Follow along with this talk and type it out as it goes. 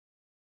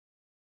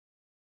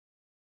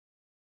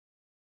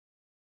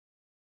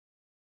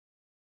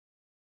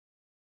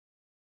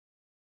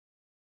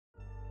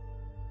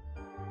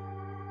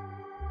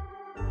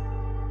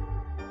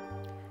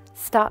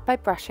Start by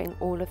brushing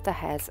all of the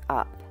hairs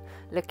up,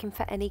 looking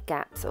for any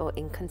gaps or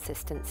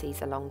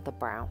inconsistencies along the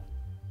brow.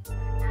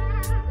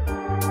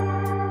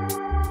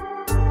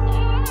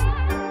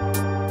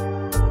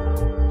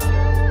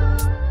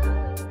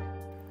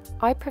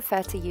 I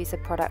prefer to use a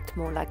product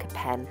more like a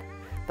pen,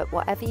 but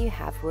whatever you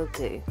have will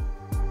do.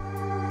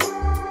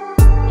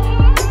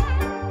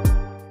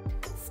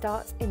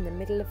 Start in the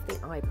middle of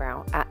the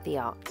eyebrow at the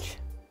arch.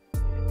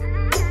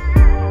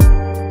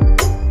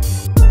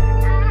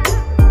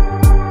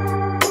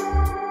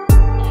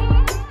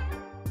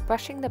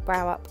 Brushing the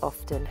brow up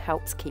often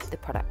helps keep the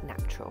product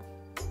natural.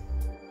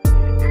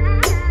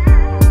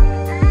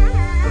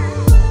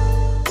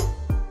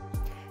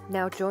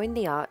 Now join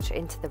the arch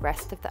into the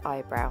rest of the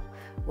eyebrow,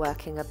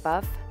 working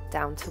above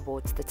down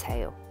towards the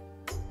tail.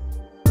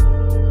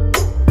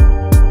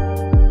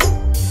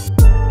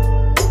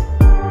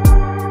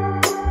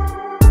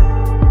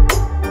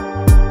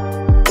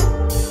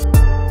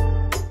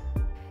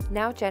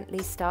 Now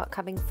gently start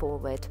coming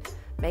forward,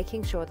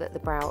 making sure that the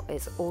brow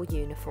is all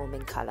uniform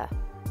in colour.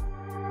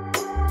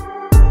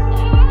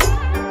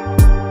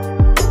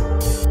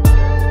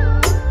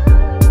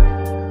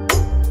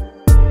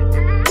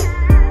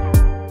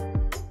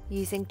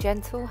 Using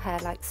gentle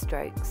hair-like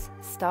strokes,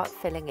 start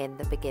filling in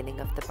the beginning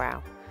of the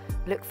brow.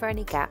 Look for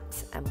any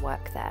gaps and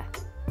work there.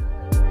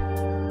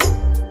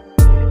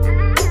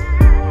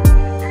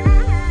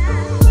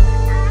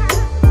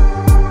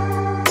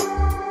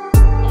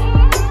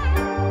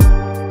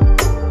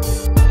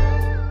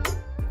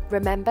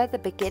 Remember, the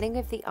beginning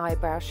of the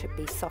eyebrow should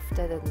be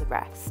softer than the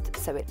rest,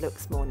 so it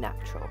looks more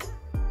natural.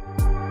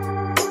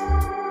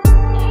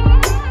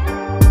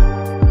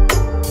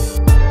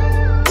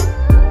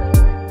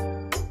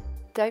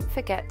 Don't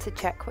forget to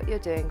check what you're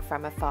doing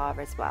from afar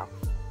as well.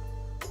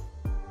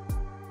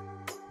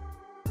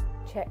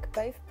 Check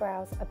both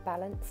brows are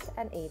balanced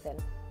and even.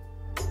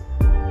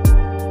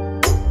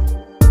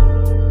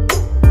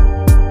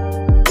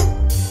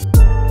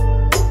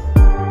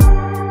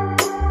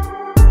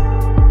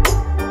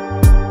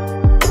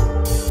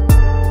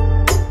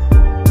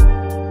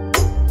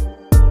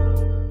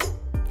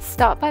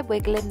 Start by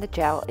wiggling the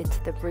gel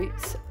into the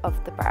roots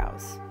of the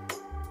brows.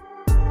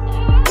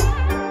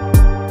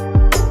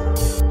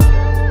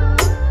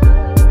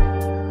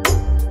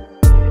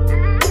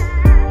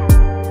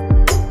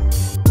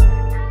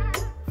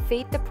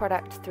 Feed the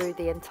product through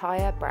the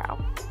entire brow.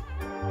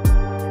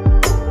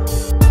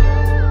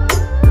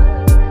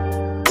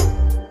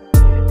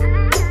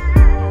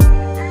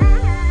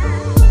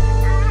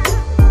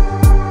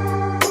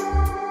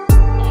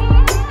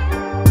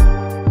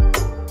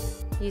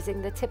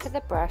 Using the tip of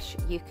the brush,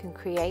 you can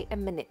create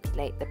and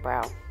manipulate the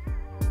brow.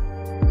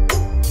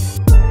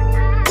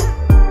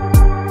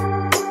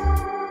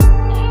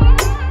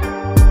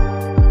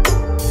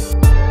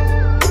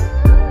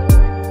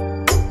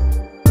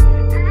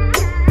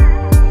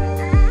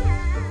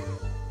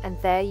 And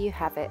there you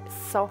have it,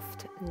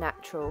 soft,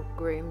 natural,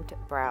 groomed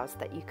brows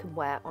that you can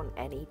wear on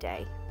any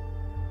day.